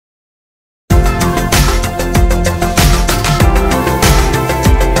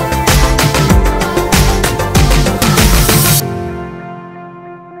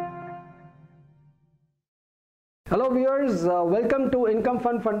viewers, welcome to Income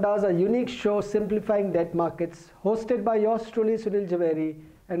Fund Fundas, a unique show simplifying debt markets, hosted by yours truly Sunil Javeri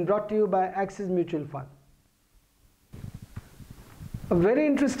and brought to you by Axis Mutual Fund. A very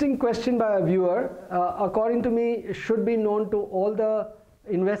interesting question by a viewer, according to me, should be known to all the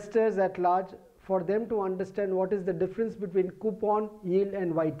investors at large for them to understand what is the difference between coupon, yield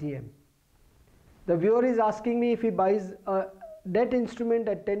and YTM. The viewer is asking me if he buys a debt instrument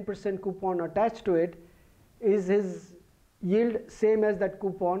at 10% coupon attached to it, is his yield same as that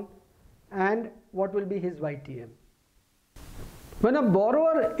coupon and what will be his YTM. When a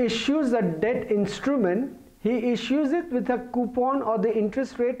borrower issues a debt instrument, he issues it with a coupon or the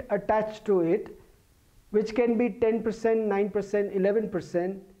interest rate attached to it, which can be 10%, 9%,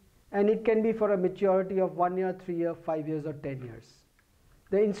 11%, and it can be for a maturity of 1 year, 3 years, 5 years or 10 years.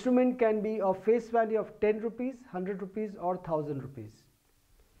 The instrument can be of face value of 10 rupees, 100 rupees or 1000 rupees.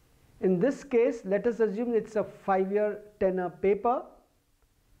 In this case, let us assume it's a 5-year tenor paper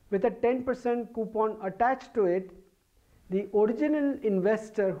with a 10% coupon attached to it. The original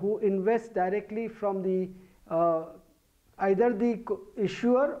investor who invests directly from the either the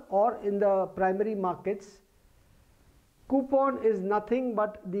issuer or in the primary markets, coupon is nothing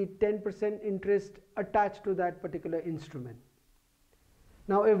but the 10% interest attached to that particular instrument.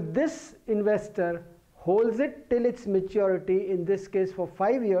 Now, if this investor holds it till its maturity, in this case for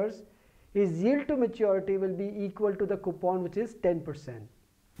 5 years, his yield to maturity will be equal to the coupon, which is 10%.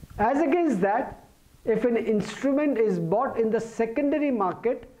 As against that, if an instrument is bought in the secondary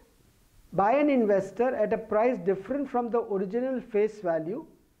market by an investor at a price different from the original face value,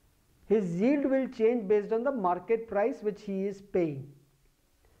 his yield will change based on the market price which he is paying.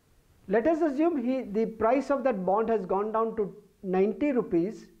 Let us assume the price of that bond has gone down to 90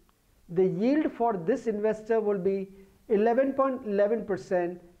 rupees. The yield for this investor will be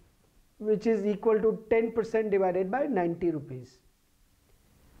 11.11%, which is equal to 10% divided by 90 rupees.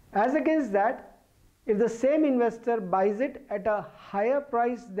 As against that, if the same investor buys it at a higher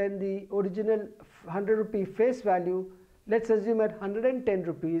price than the original 100 rupee face value, let's assume at 110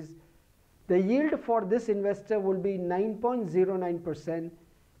 rupees, the yield for this investor will be 9.09%,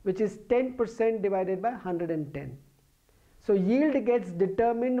 which is 10% divided by 110. So yield gets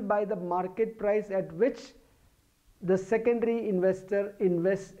determined by the market price at which the secondary investor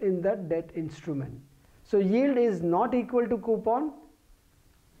invests in the debt instrument. So yield is not equal to coupon.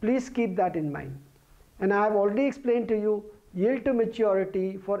 Please keep that in mind. And I have already explained to you, yield to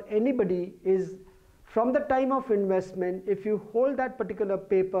maturity for anybody is from the time of investment. If you hold that particular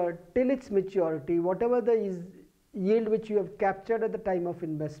paper till its maturity, whatever the yield which you have captured at the time of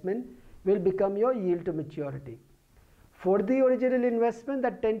investment will become your yield to maturity. For the original investment,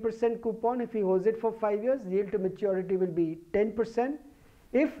 that 10% coupon, if he holds it for 5 years, yield to maturity will be 10%.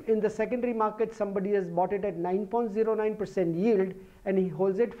 If in the secondary market somebody has bought it at 9.09% yield and he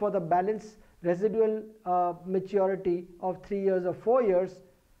holds it for the balance residual maturity of 3 years or 4 years,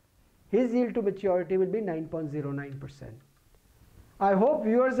 his yield to maturity will be 9.09%. I hope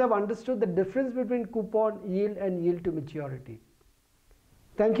viewers have understood the difference between coupon, yield and yield to maturity.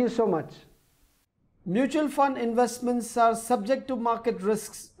 Thank you so much. Mutual fund investments are subject to market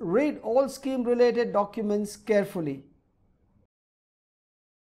risks. Read all scheme related documents carefully.